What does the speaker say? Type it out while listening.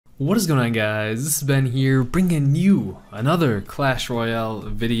What is going on, guys? This is Ben here, bringing you another Clash Royale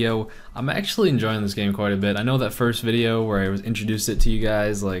video. I'm actually enjoying this game quite a bit. I know that first video where I was introduced it to you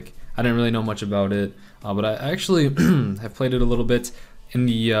guys, like, I didn't really know much about it, but I actually have played it a little bit in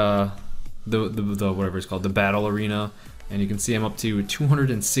the whatever it's called, the battle arena, and you can see I'm up to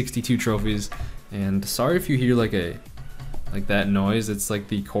 262 trophies. And sorry if you hear like that noise. It's like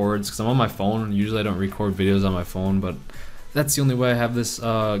the chords, because I'm on my phone. Usually I don't record videos on my phone, but that's the only way I have this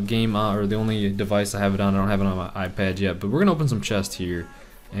game on, or the only device I have it on. I don't have it on my iPad yet, but we're gonna open some chests here,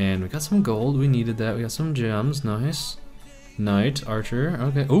 and we got some gold. We needed that. We got some gems. Nice. Knight, archer.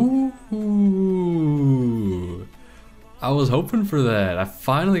 Okay. Ooh. I was hoping for that. I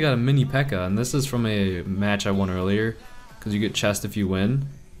finally got a mini P.E.K.K.A, and this is from a match I won earlier, because you get chest if you win.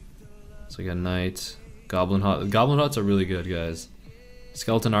 So we got knight, goblin hut. Goblin huts are really good, guys.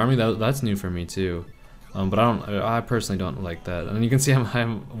 Skeleton army. That's new for me too. But I personally don't like that. And you can see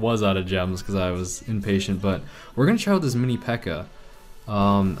I was out of gems because I was impatient. But we're gonna try out this mini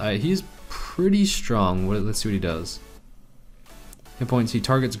P.E.K.K.A. He's pretty strong. Let's see what he does. Hit points. He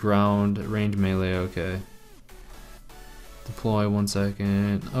targets ground, range melee. Okay. Deploy 1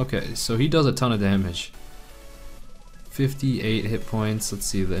 second. Okay, so he does a ton of damage. 58 hit points. Let's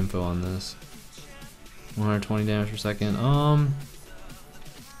see the info on this. 120 damage per second.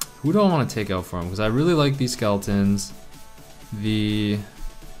 Who do I want to take out for him? Because I really like these skeletons. We'll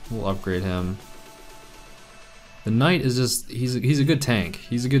upgrade him. The knight is just, he's a good tank.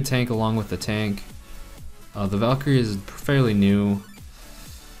 He's a good tank along with the tank. The Valkyrie is fairly new.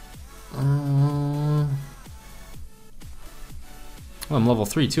 Well, I'm level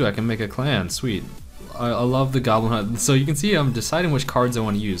 3 too. I can make a clan. Sweet. I love the goblin hut. So you can see I'm deciding which cards I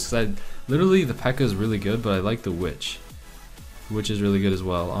want to use. Cause literally the P.E.K.K.A is really good, but I like the witch. Which is really good as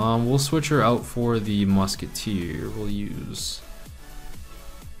well. We'll switch her out for the musketeer. We'll use.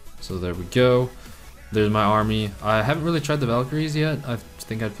 So there we go. There's my army. I haven't really tried the Valkyries yet. I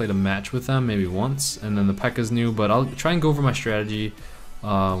think I played a match with them maybe once, and then the P.E.K.K.A's new. But I'll try and go over my strategy.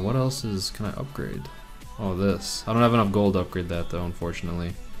 What else can I upgrade? Oh, this. I don't have enough gold to upgrade that though,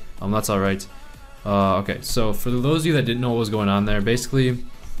 unfortunately. That's all right. Okay, so for those of you that didn't know what was going on there, basically,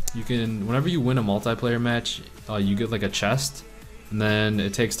 you can, whenever you win a multiplayer match, you get like a chest. And then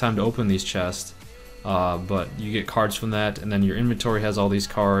it takes time to open these chests, but you get cards from that, and then your inventory has all these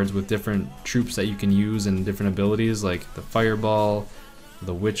cards with different troops that you can use and different abilities, like the fireball,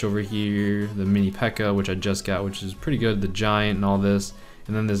 the witch over here, the mini P.E.K.K.A, which I just got, which is pretty good, the giant and all this,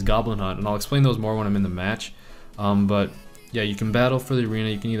 and then this goblin hut, and I'll explain those more when I'm in the match. But yeah, you can battle for the arena.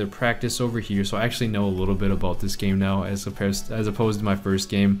 You can either practice over here, so I actually know a little bit about this game now as opposed to my first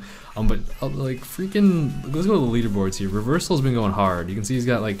game. But like freaking, let's go to the leaderboards here. Reversal's been going hard. You can see he's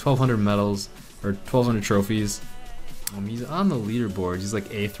got like 1,200 medals or 1,200 trophies. He's on the leaderboard. He's like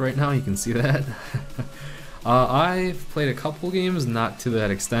 8th right now. You can see that. I've played a couple games, not to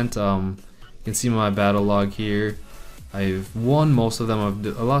that extent. You can see my battle log here. I've won most of them.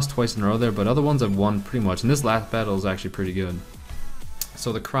 I lost twice in a row there, but other ones I've won pretty much. And this last battle is actually pretty good.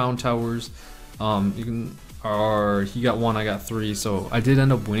 So the crown towers, he got 1, I got 3. So I did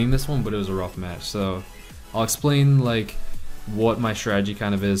end up winning this one, but it was a rough match. So I'll explain like what my strategy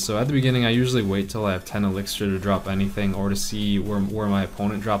kind of is. So at the beginning, I usually wait till I have 10 elixir to drop anything, or to see where my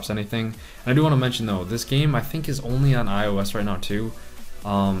opponent drops anything. And I do want to mention though, this game I think is only on iOS right now too.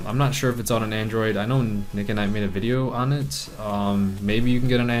 I'm not sure if it's on an Android. I know Nick and I made a video on it. Maybe you can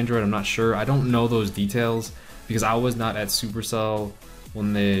get an Android, I'm not sure. I don't know those details because I was not at Supercell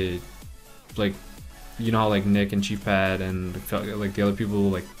when they, like, you know how like Nick and Chief Pad and like the other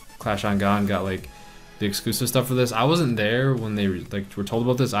people like Clash on Gone got like the exclusive stuff for this. I wasn't there when they like were told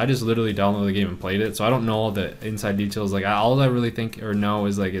about this. I just literally downloaded the game and played it, so I don't know all the inside details. Like all I really think or know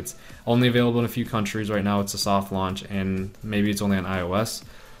is like it's only available in a few countries right now. It's a soft launch, and maybe it's only on iOS.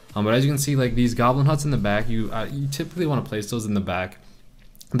 But as you can see, like these goblin huts in the back, you typically want to place those in the back.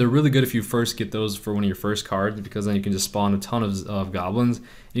 They're really good if you first get those for one of your first cards, because then you can just spawn a ton of goblins.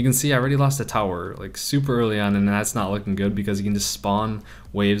 You can see I already lost a tower like super early on, and that's not looking good because you can just spawn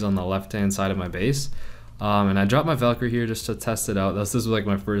waves on the left hand side of my base. And I dropped my Valkyrie here just to test it out. This was like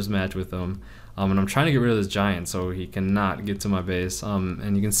my first match with him. And I'm trying to get rid of this giant so he cannot get to my base.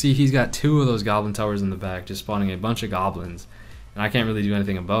 And you can see he's got 2 of those goblin towers in the back, just spawning a bunch of goblins. And I can't really do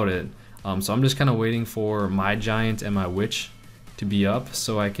anything about it. So I'm just kind of waiting for my giant and my witch to be up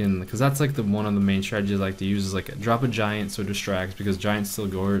so I can, because that's like one of the main strategies I like to use is like drop a giant so it distracts, because giants still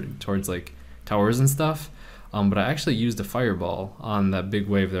go towards like towers and stuff. But I actually used a fireball on that big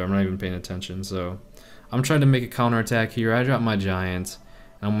wave there. I'm not even paying attention. So I'm trying to make a counterattack here. I dropped my giant,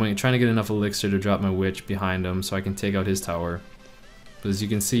 and I'm trying to get enough elixir to drop my witch behind him so I can take out his tower. But as you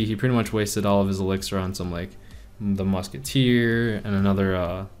can see, he pretty much wasted all of his elixir on some like the musketeer and another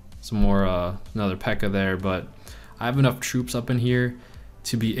another P.E.K.K.A there. But I have enough troops up in here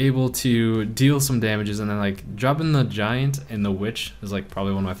to be able to deal some damages, and then like dropping the giant and the witch is like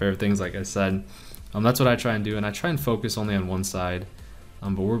probably one of my favorite things. Like I said, that's what I try and do, and I try and focus only on one side.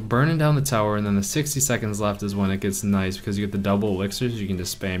 But we're burning down the tower, and then the 60 seconds left is when it gets nice because you get the double elixirs. You can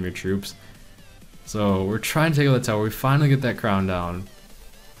just spam your troops. So we're trying to take out the tower. We finally get that crown down,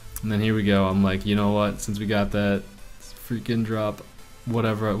 and then here we go. I'm like, you know what? Since we got that, let's freaking drop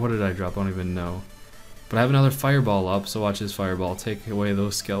whatever. What did I drop? I don't even know. But I have another fireball up, so watch this fireball take away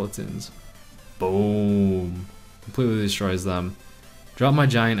those skeletons. Boom! Completely destroys them. Drop my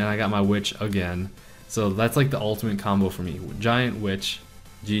giant, and I got my witch again. So that's like the ultimate combo for me. Giant, witch,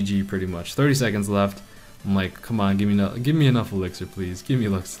 GG pretty much. 30 seconds left. I'm like, come on, give me enough elixir, please. Give me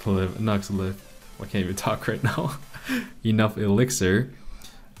enough to live. I can't even talk right now. Enough elixir.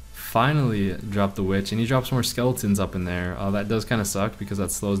 Finally dropped the witch, and he drops more skeletons up in there. That does kind of suck because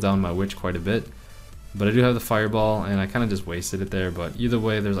that slows down my witch quite a bit. But I do have the fireball, and I kind of just wasted it there. But either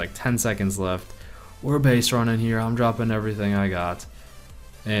way, there's like 10 seconds left. We're base running here. I'm dropping everything I got.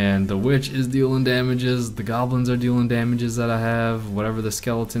 And the witch is dealing damages. The goblins are dealing damages that I have. Whatever the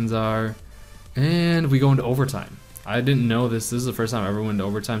skeletons are. And we go into overtime. I didn't know this. This is the first time I ever went into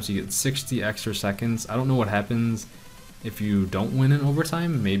overtime, so you get 60 extra seconds. I don't know what happens if you don't win in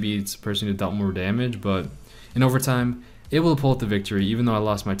overtime. Maybe it's a person who dealt more damage, but in overtime, able to pull out the victory, even though I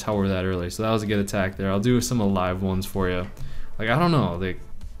lost my tower that early. So that was a good attack there. I'll do some alive ones for you. Like, I don't know. Like,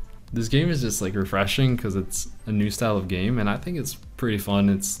 this game is just like refreshing because it's a new style of game, and I think it's pretty fun.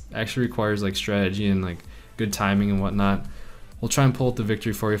 It's actually requires like strategy and like good timing and whatnot. We'll try and pull out the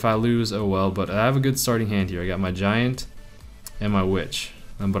victory for you. If I lose, oh well, but I have a good starting hand here. I got my giant and my witch,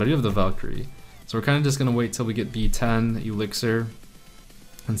 but I do have the Valkyrie. So we're kind of just going to wait till we get B10 elixir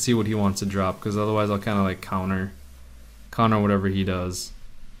and see what he wants to drop, because otherwise I'll kind of like counter whatever he does.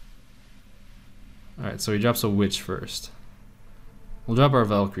 Alright, so he drops a witch first. We'll drop our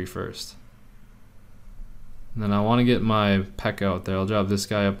Valkyrie first. And then I want to get my P.E.K.K.A out there. I'll drop this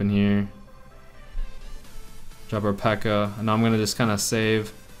guy up in here. Drop our P.E.K.K.A, and now I'm going to just kind of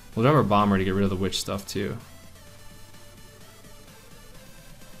save. We'll drop our bomber to get rid of the witch stuff too.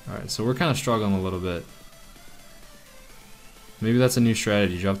 Alright, so we're kind of struggling a little bit. Maybe that's a new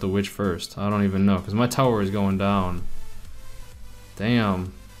strategy, drop the witch first. I don't even know, because my tower is going down.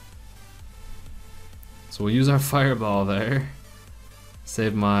 Damn. So we'll use our fireball there.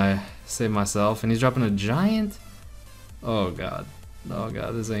 Save myself, and he's dropping a giant? Oh god. Oh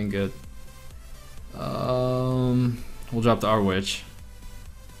god, this ain't good. We'll drop our witch.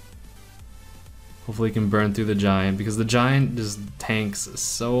 Hopefully he can burn through the giant, because the giant just tanks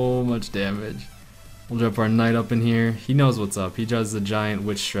so much damage. We'll drop our knight up in here. He knows what's up. He does the giant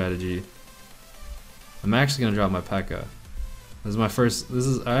witch strategy. I'm actually gonna drop my P.E.K.K.A. This is my first.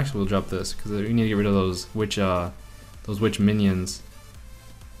 Actually we'll drop this because we need to get rid of those witch minions.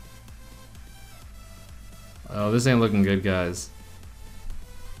 Oh, this ain't looking good, guys.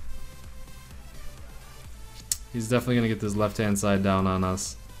 He's definitely gonna get this left-hand side down on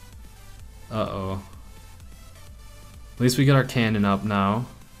us. Uh-oh. At least we get our cannon up now.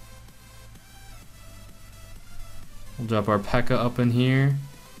 We'll drop our P.E.K.K.A up in here.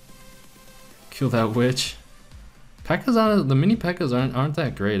 Kill that witch. P.E.K.K.A's the mini P.E.K.K.A's aren't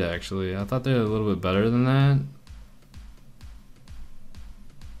that great, actually. I thought they were a little bit better than that.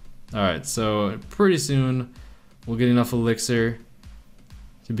 Alright, so pretty soon we'll get enough elixir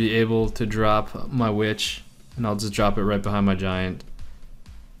to be able to drop my witch, and I'll just drop it right behind my giant.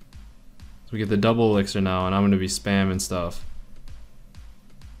 So we get the double elixir now, and I'm going to be spamming stuff.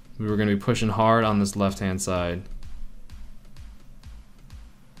 We were going to be pushing hard on this left-hand side.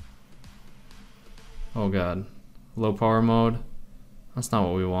 Oh god. Low power mode. That's not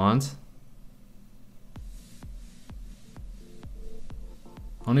what we want.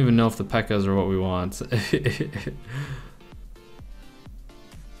 I don't even know if the P.E.K.K.As are what we want.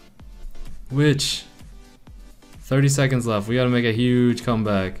 Which 30 seconds left. We gotta make a huge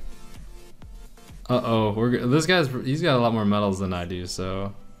comeback. Uh-oh. He's got a lot more medals than I do,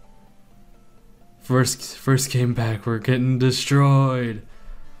 so first game back, we're getting destroyed.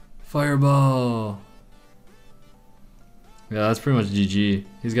 Fireball. Yeah, that's pretty much GG.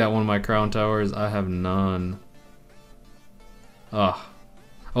 He's got one of my crown towers. I have none. Oh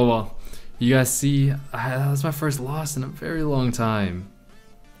well. You guys see, that's my first loss in a very long time.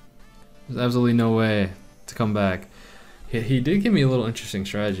 There's absolutely no way to come back. He did give me a little interesting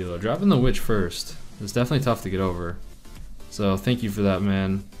strategy though. Dropping the witch first. It's definitely tough to get over. So thank you for that,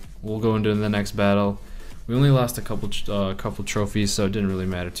 man. We'll go into the next battle. We only lost a couple trophies, so it didn't really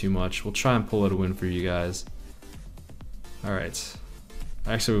matter too much. We'll try and pull out a win for you guys. Alright.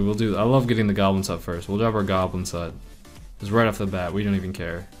 Actually, we'll do... I love getting the Goblin Hut first. We'll drop our Goblin Hut. Just right off the bat, we don't even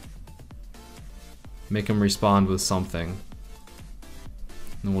care. Make him respond with something.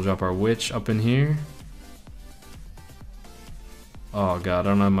 Then we'll drop our Witch up in here. Oh god,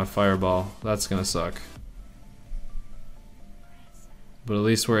 I don't have my Fireball. That's gonna suck. But at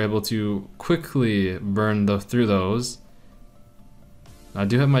least we're able to quickly burn through those. I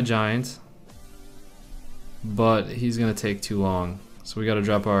do have my Giant, but he's gonna take too long. So we gotta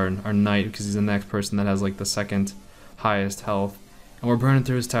drop our Knight because he's the next person that has like the second highest health. And we're burning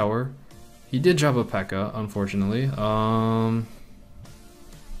through his tower. He did drop a P.E.K.K.A, unfortunately. The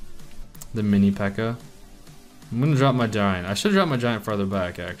mini P.E.K.K.A. I'm gonna drop my Giant. I should drop my Giant farther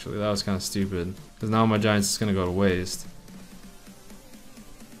back actually. That was kind of stupid. Because now my Giant's just gonna go to waste.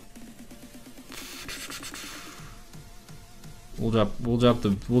 We'll drop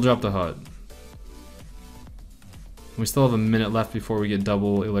the hut. We still have a minute left before we get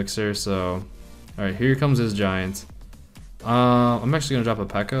double elixir, so alright, here comes his Giant. I'm actually gonna drop a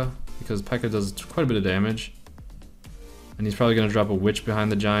P.E.K.K.A because P.E.K.K.A does quite a bit of damage. And he's probably gonna drop a Witch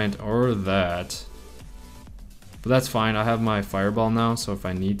behind the Giant or that. But that's fine, I have my Fireball now, so if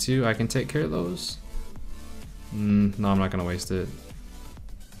I need to, I can take care of those. No, I'm not gonna waste it.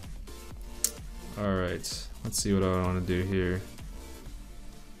 Alright, let's see what I want to do here.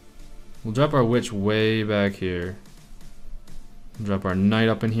 We'll drop our Witch way back here. We'll drop our Knight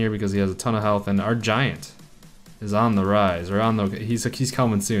up in here because he has a ton of health, and our Giant is on the rise, or on the, he's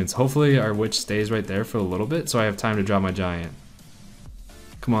coming soon. So hopefully our Witch stays right there for a little bit, so I have time to drop my Giant.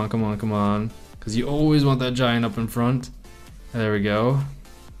 Come on, come on, come on. Because you always want that Giant up in front. There we go.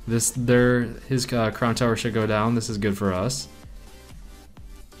 His crown tower should go down. This is good for us.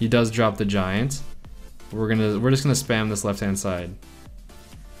 He does drop the Giant. We're just gonna spam this left hand side.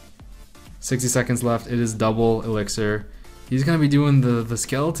 60 seconds left. It is double elixir. He's gonna be doing the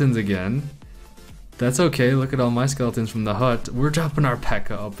skeletons again. That's okay. Look at all my skeletons from the hut. We're dropping our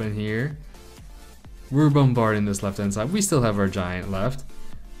P.E.K.K.A up in here. We're bombarding this left hand side. We still have our Giant left.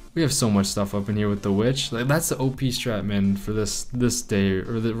 We have so much stuff up in here with the Witch. Like, that's the OP strat, man, for this day,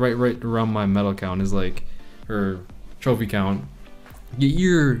 or right around my medal count is like, or trophy count.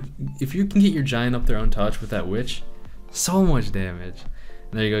 If you can get your Giant up there untouched with that Witch, so much damage.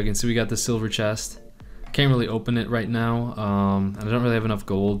 And there you go. You can see we got the silver chest. Can't really open it right now, and I don't really have enough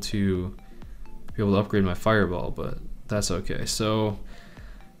gold to be able to upgrade my Fireball, but that's okay. So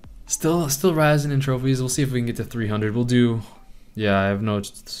still rising in trophies. We'll see if we can get to 300. We'll do. Yeah, I have no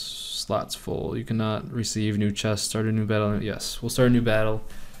slots full. You cannot receive new chests. Start a new battle. Yes, we'll start a new battle.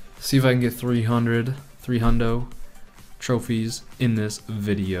 See if I can get 300 trophies in this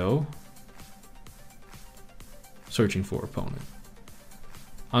video. Searching for opponent.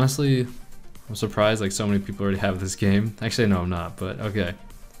 Honestly, I'm surprised like so many people already have this game. Actually, no, I'm not, but okay.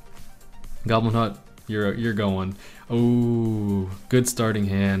 Goblin Hut, you're going. Oh, good starting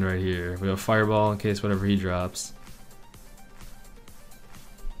hand right here. We have Fireball in case whatever he drops.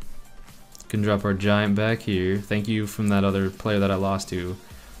 Can drop our Giant back here. Thank you from that other player that I lost to.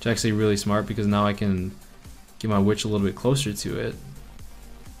 Which is actually really smart because now I can get my Witch a little bit closer to it.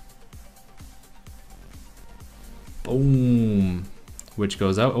 Boom. Witch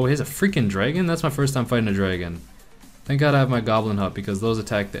goes out. Oh, he has a freaking dragon? That's my first time fighting a dragon. Thank God I have my Goblin Hut because those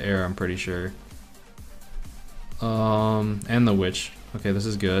attack the air, I'm pretty sure. And the Witch. Okay, this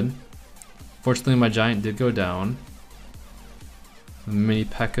is good. Fortunately, my Giant did go down. The mini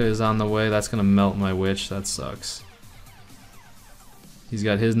P.E.K.K.A is on the way. That's gonna melt my Witch. That sucks. He's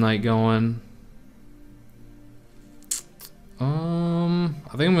got his Knight going.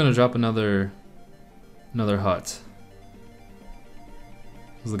 I think I'm gonna drop another hut.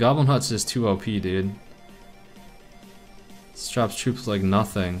 Cause the Goblin Hut's just too OP, dude. This drops troops like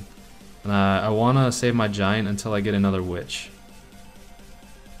nothing. And I wanna save my Giant until I get another Witch.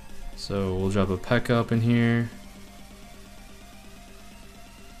 So we'll drop a P.E.K.K.A up in here.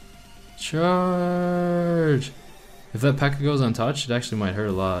 Charge! If that P.E.K.K.A goes untouched, it actually might hurt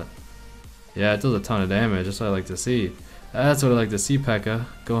a lot. Yeah, it does a ton of damage. That's what I like to see. That's what I like to see, P.E.K.K.A.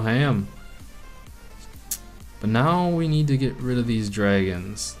 Go ham. But now we need to get rid of these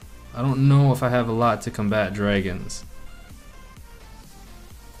dragons. I don't know if I have a lot to combat dragons.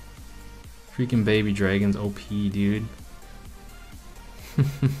 Freaking baby dragons, OP, dude. So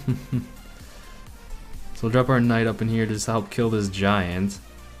we'll drop our Knight up in here to just help kill this Giant.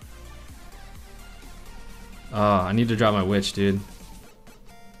 I need to drop my Witch, dude.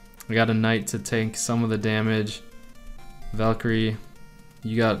 I got a Knight to tank some of the damage. Valkyrie,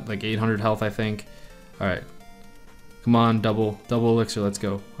 you got like 800 health, I think. Alright. Come on, double elixir, let's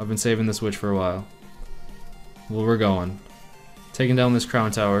go. I've been saving this witch for a while. Well, we're going. Taking down this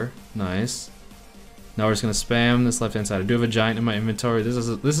crown tower. Nice. Now we're just gonna spam this left hand side. I do have a giant in my inventory. This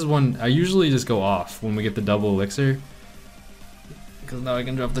is one I usually just go off when we get the double elixir. Because now I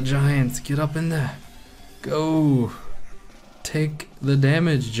can drop the giant. Get up in there. Go. Take the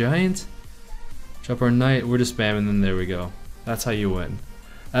damage, giant. Drop our knight. We're just spamming, and there we go. That's how you win.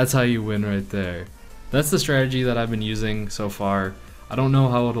 That's how you win right there. That's the strategy that I've been using so far. I don't know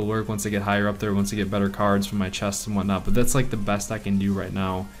how it'll work once I get higher up there, once I get better cards from my chests and whatnot, but that's like the best I can do right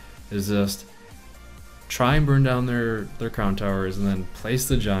now, is just try and burn down their crown towers and then place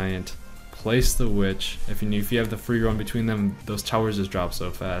the giant, place the witch. If you have the free run between them, those towers just drop so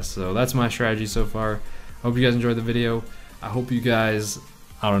fast. So that's my strategy so far. I hope you guys enjoyed the video. I hope you guys,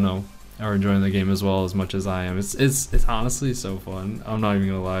 I don't know, are enjoying the game as well as much as I am. It's honestly so fun. I'm not even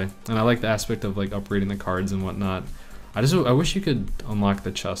gonna lie, and I like the aspect of like upgrading the cards and whatnot. I wish you could unlock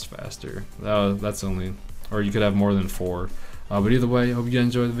the chest faster. That's only, or you could have more than 4. But either way, I hope you guys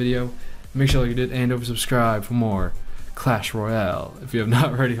enjoyed the video. Make sure you did and over subscribe for more Clash Royale. If you have not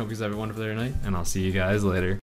already, hope you guys have a wonderful day or night, and I'll see you guys later.